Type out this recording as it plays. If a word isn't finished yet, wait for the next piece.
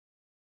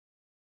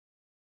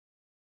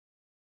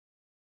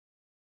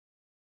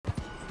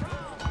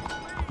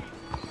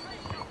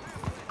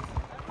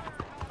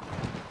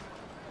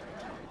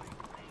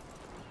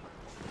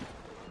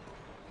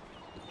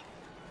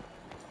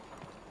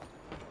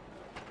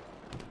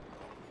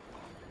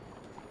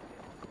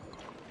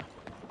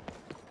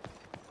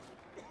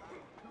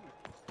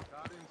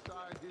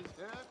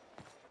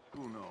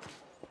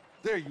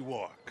there you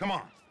are. Come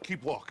on,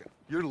 keep walking.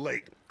 You're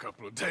late.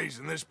 Couple of days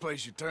in this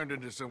place, you turned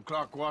into some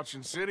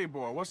clock-watching city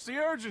boy. What's the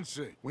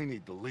urgency? We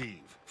need to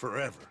leave,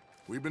 forever.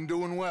 We've been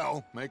doing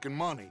well, making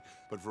money,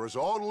 but for us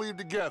all to leave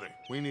together,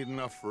 we need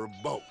enough for a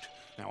boat.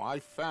 Now, I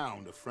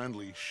found a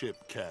friendly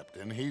ship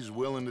captain. He's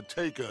willing to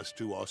take us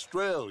to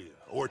Australia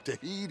or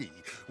Tahiti.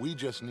 We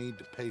just need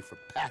to pay for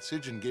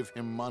passage and give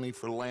him money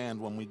for land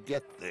when we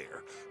get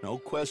there. No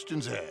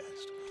questions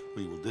asked.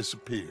 We will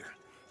disappear,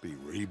 be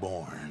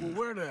reborn. Well,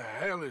 where the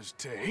hell is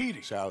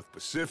Tahiti? South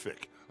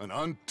Pacific, an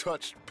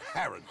untouched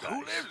paradise. Who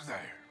lives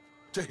there?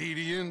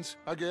 Tahitians,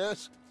 I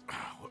guess.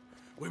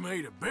 We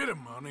made a bit of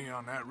money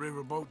on that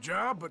riverboat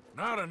job, but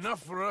not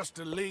enough for us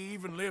to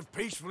leave and live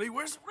peacefully.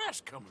 Where's the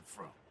rest coming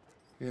from?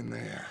 In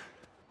there.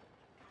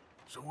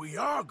 So we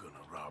are gonna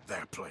rob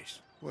that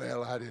place.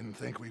 Well, I didn't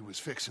think we was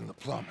fixing the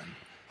plumbing.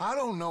 I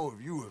don't know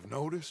if you have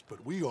noticed,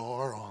 but we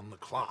are on the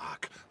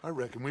clock. I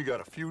reckon we got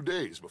a few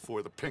days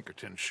before the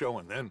Pinkertons show,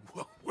 and then,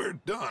 well, we're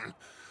done.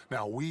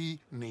 Now, we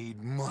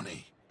need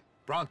money.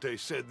 Bronte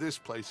said this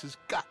place has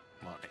got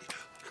money.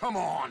 Come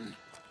on.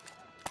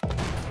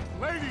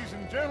 Ladies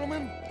and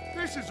gentlemen,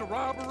 this is a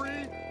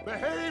robbery.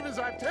 Behave as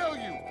I tell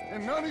you,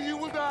 and none of you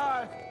will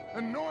die.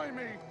 Annoy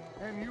me,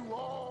 and you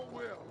all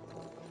will.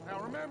 Now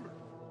remember,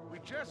 we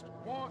just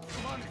want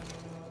money.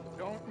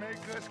 Don't make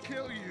us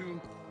kill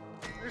you.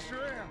 Mr.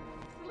 M,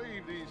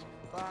 leave these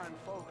fine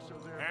folks so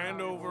they're...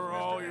 Hand over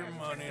all your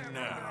money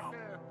now.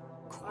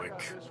 Quick.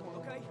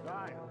 Okay.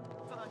 Ryan,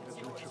 it's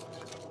your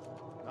choice,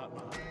 not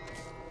mine.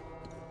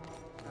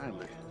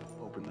 Kindly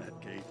open that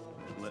gate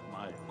and let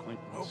my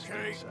acquaintance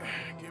Okay,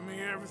 give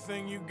me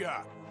everything you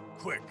got.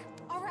 Quick.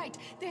 All right,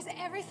 there's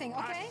everything,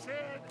 okay? I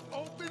said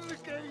open the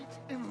gate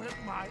and let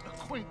my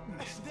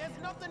acquaintance... There's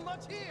nothing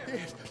much here.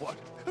 Yes, what?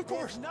 Of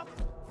course. There's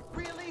nothing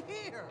really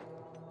here.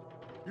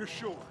 You're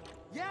sure?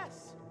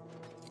 Yes.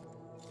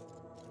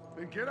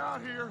 Then get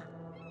out here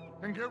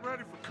and get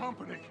ready for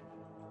company.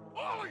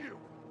 All of you!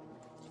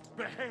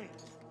 Behave.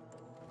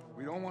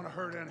 We don't want to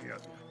hurt any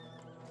of you.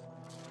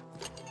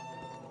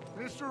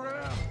 Mr.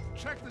 M,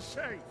 check the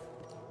safe.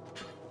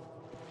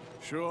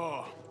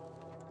 Sure.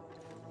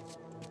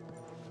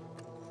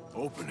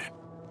 Open it.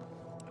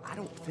 I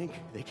don't think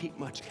they keep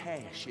much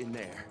cash in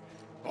there.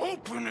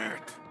 Open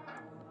it!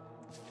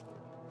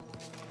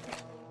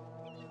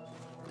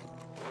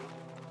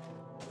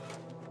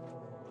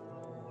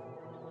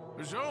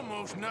 There's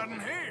almost nothing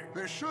here.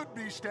 There should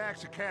be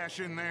stacks of cash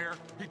in there.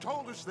 He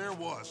told us there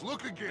was.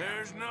 Look again.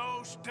 There's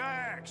no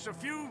stacks. A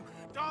few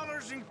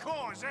dollars in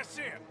coins, that's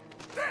it.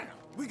 Damn!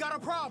 We got a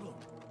problem.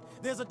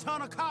 There's a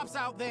ton of cops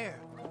out there.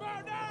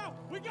 About now!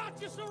 We got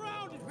you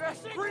surrounded! That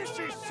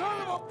greasy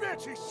son of a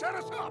bitch! He set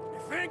us up! You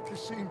think?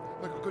 This seemed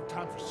like a good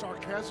time for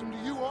sarcasm to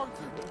you,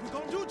 Arthur. What we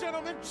gonna do,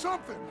 gentlemen?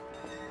 Something!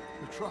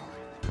 The trolley.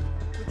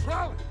 The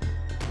trolley!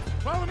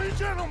 Follow me,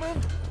 gentlemen!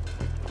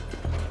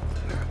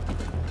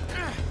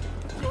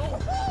 Go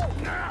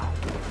now!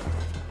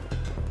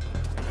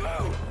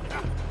 Go!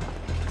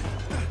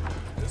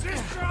 Does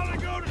this trolley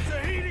go to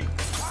Tahiti? I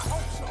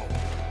hope so.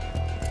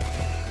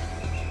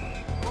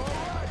 All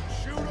right,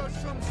 shoot us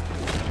some...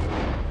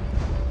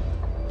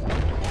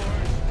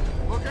 Boys,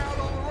 look out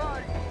on the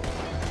right.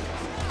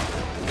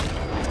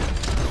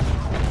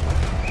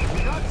 We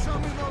got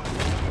some in those...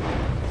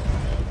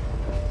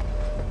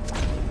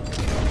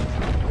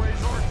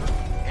 Where's Arthur?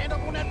 Hand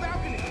up on that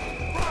balcony.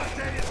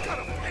 Bronte is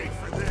gonna pay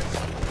for this.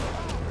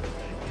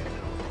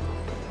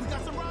 We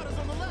got some riders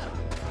on the left.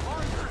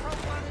 Arthur,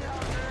 help Lenny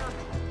out there.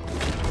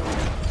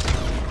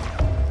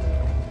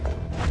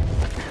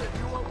 Kid,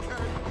 you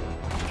okay?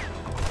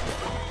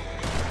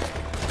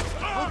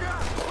 Look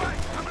out! Right,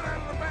 coming out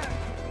of the back.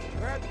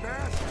 That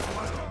bastard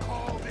must have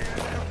called in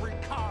every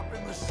cop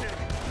in the city.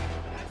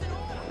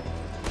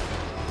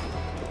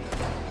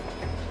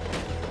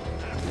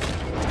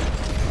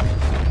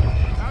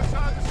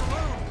 Outside the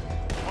saloon.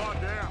 Oh,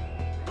 damn.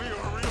 We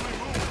are really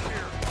moving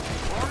here.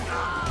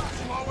 Arthur,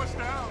 slow us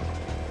down.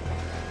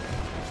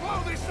 Slow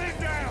this thing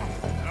down.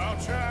 I'll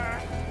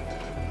try.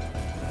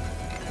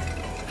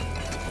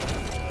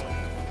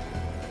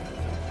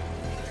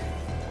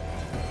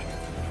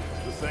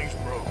 The thing's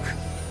broke.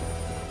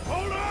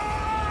 Hold on!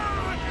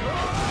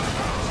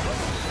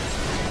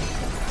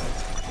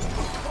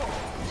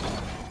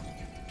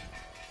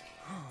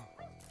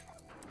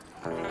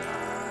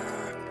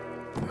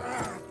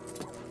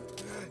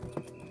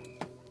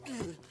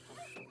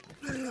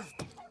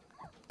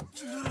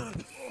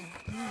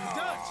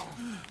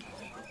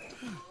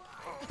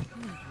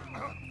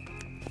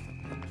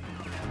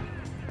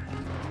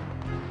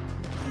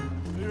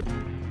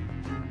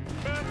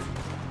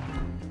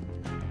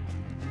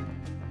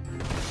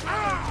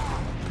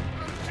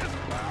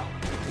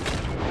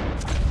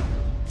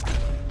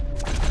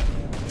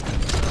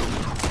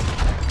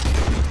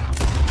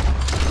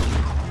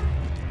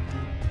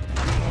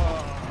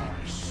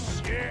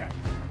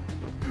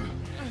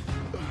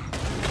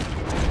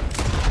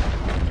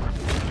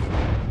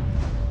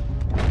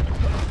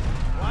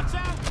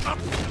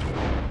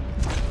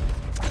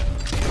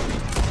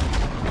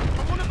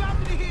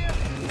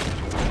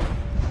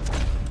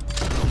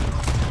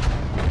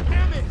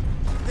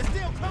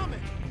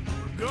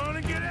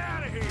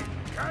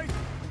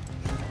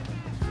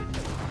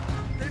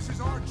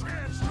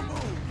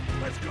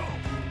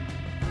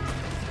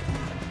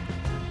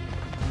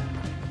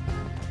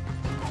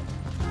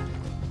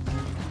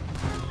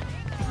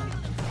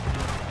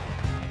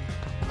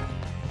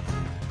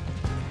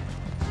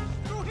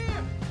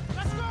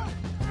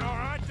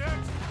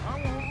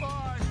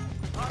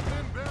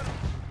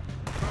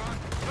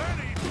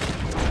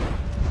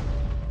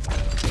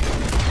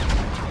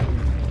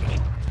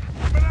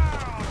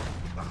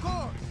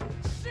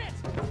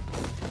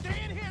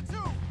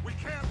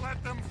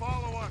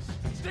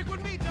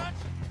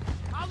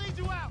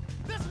 you out!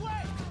 This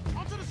way!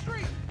 Onto the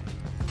street!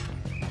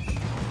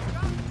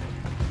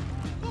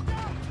 Look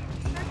out!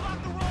 They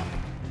blocked the road!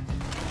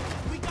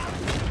 We got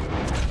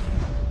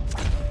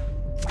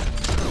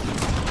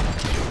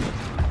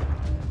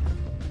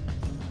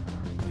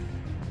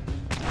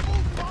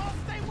Move, boss!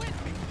 Stay with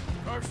me!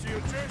 Percy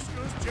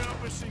O'Driscoll's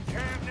jump us and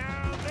camp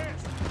down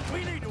this.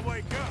 We need to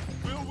wake up.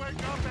 We'll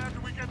wake up after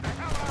we get the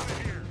hell out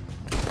of here.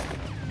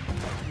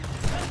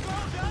 Let's go,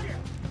 Doug!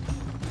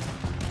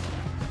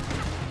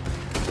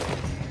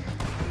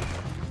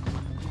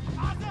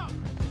 Eyes up!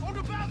 On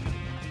the balcony!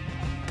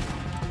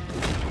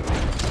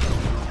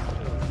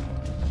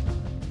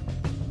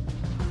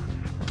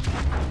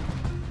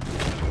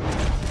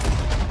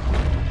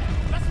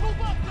 Let's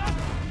move up, Doug!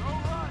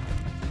 All right.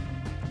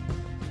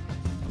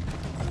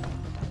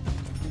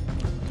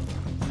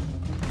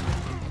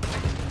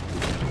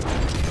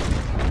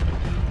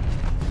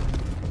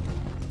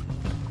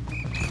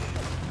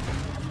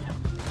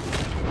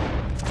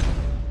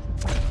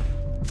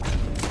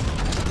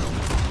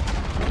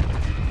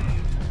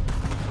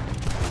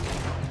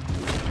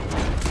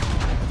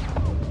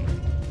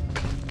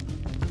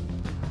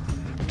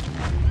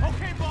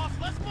 Okay, boss,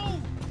 let's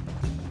move!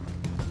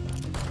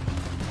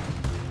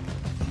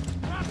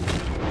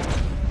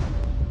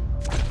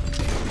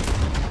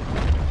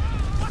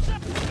 Watch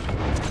out!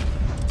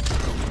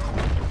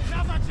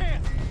 Now's our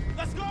chance!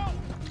 Let's go!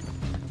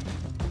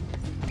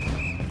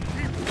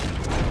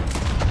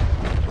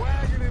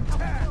 Wagon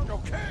intact,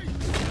 okay?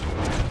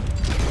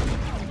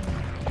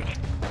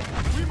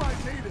 We might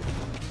need it.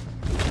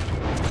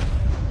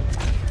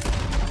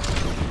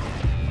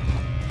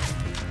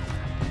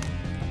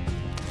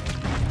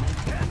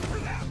 Head for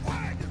that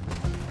wagon!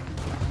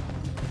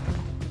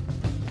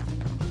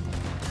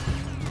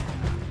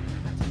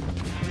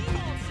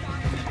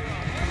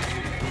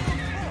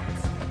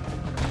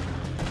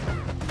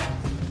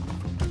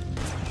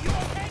 You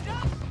okay,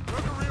 Doc?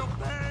 Took a real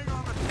bang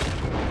on the...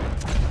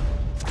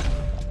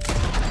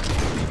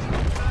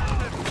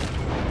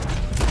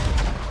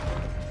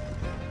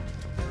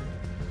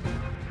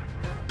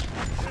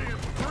 Seeing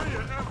three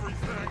of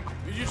everything.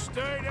 You just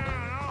stay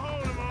down. I'll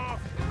hold him off.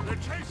 They're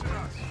chasing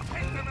us.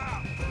 Take them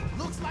out.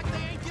 Looks like they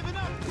ain't giving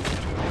up.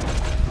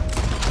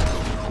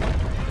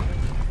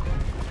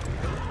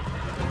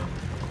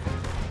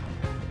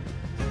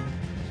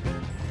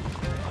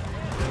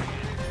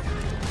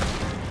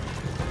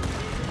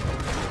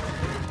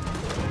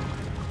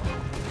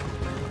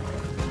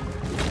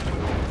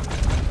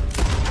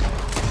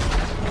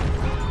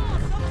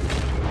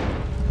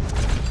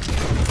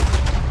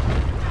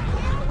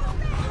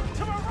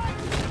 To my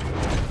right!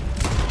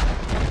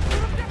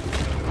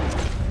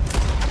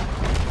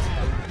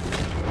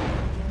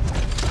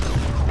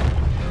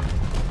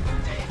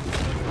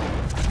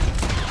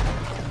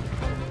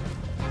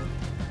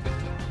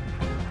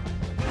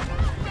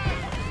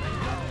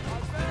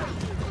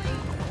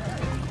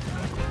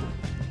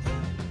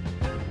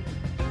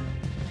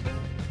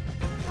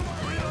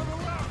 Three on the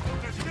left.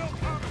 They're still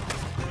coming.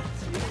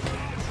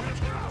 Let's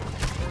go.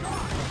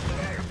 God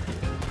damn.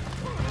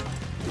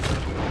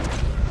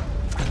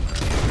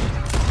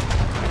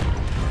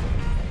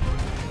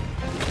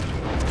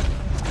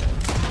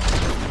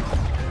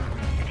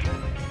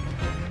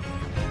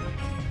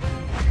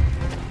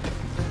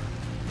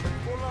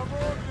 Por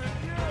l'amor de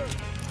Dieu.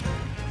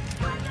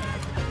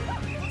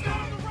 Look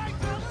out on the right,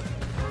 fellas!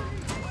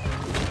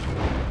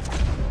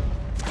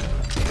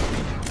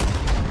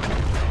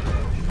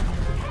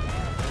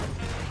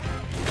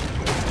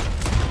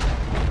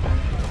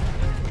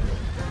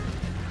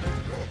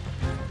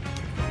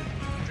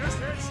 Just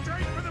head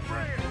straight for the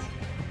bridge.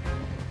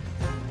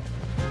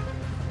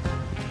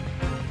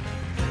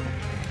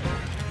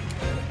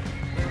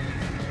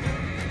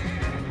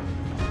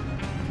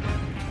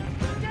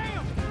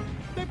 Damn!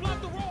 They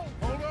blocked the road!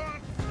 Hold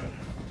on.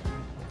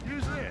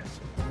 Use this.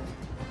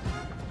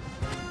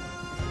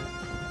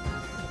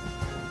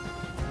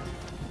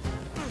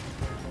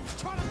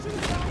 Trying to shoot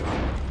us all!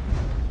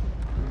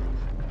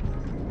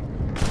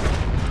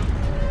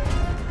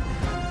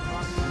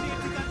 See if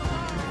we got the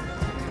line.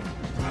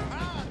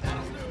 Aha,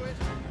 that'll do it.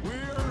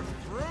 We're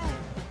through.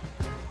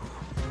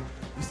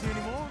 You see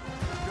any more?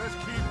 Just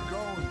keep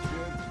going,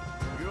 kid.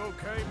 You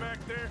okay back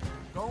there?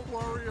 Don't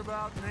worry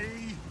about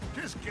me.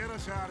 Just get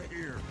us out of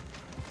here.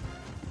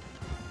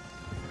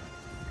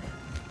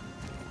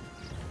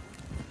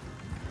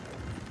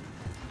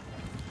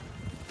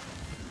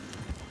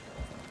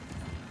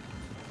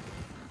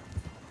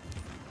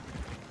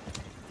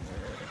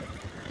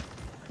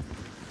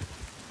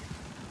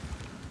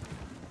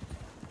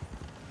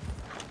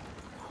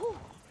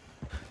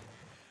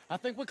 I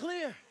think we're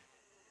clear.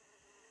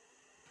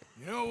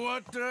 You know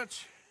what,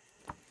 Dutch?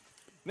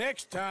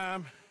 Next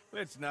time,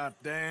 let's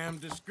not damn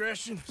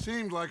discretion.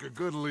 Seemed like a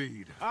good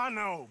lead. I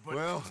know, but...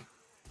 Well,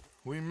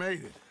 we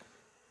made it.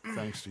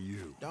 Thanks to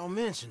you. Don't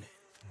mention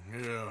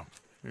it. Yeah.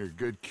 You're a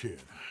good kid.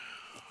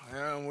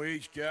 And we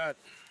each got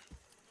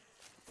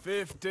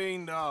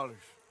 $15.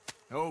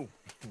 Oh,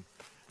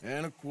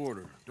 and a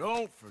quarter.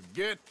 Don't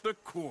forget the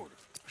quarter.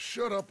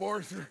 Shut up,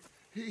 Arthur.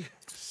 He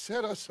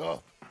set us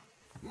up.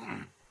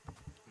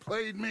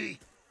 Played me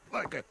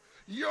like a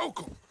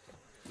yokel.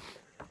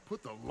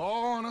 Put the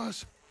law on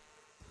us.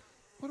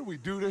 What do we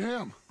do to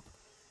him?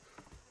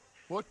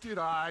 What did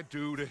I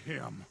do to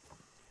him?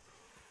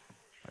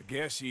 I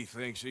guess he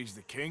thinks he's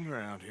the king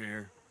around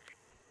here.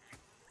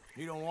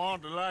 He don't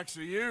want the likes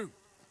of you.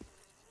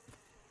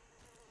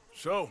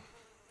 So,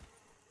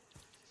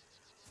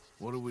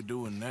 what are we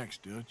doing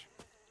next, Dutch?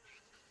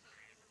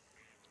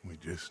 We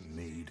just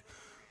need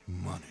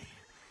money.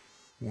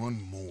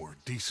 One more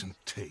decent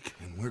take,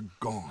 and we're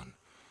gone.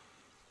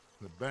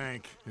 The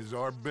bank is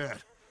our bet.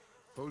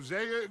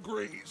 Hosea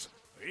agrees.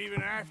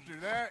 Even after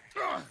that?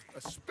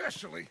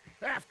 Especially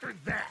after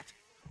that.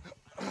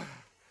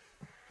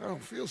 I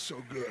don't feel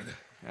so good.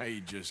 Now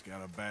you just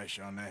got a bash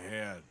on the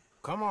head.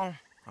 Come on.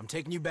 I'm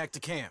taking you back to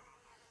camp.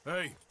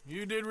 Hey,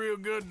 you did real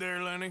good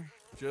there, Lenny.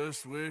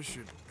 Just wish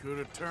it could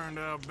have turned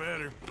out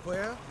better.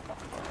 Well,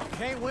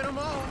 can't win them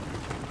all.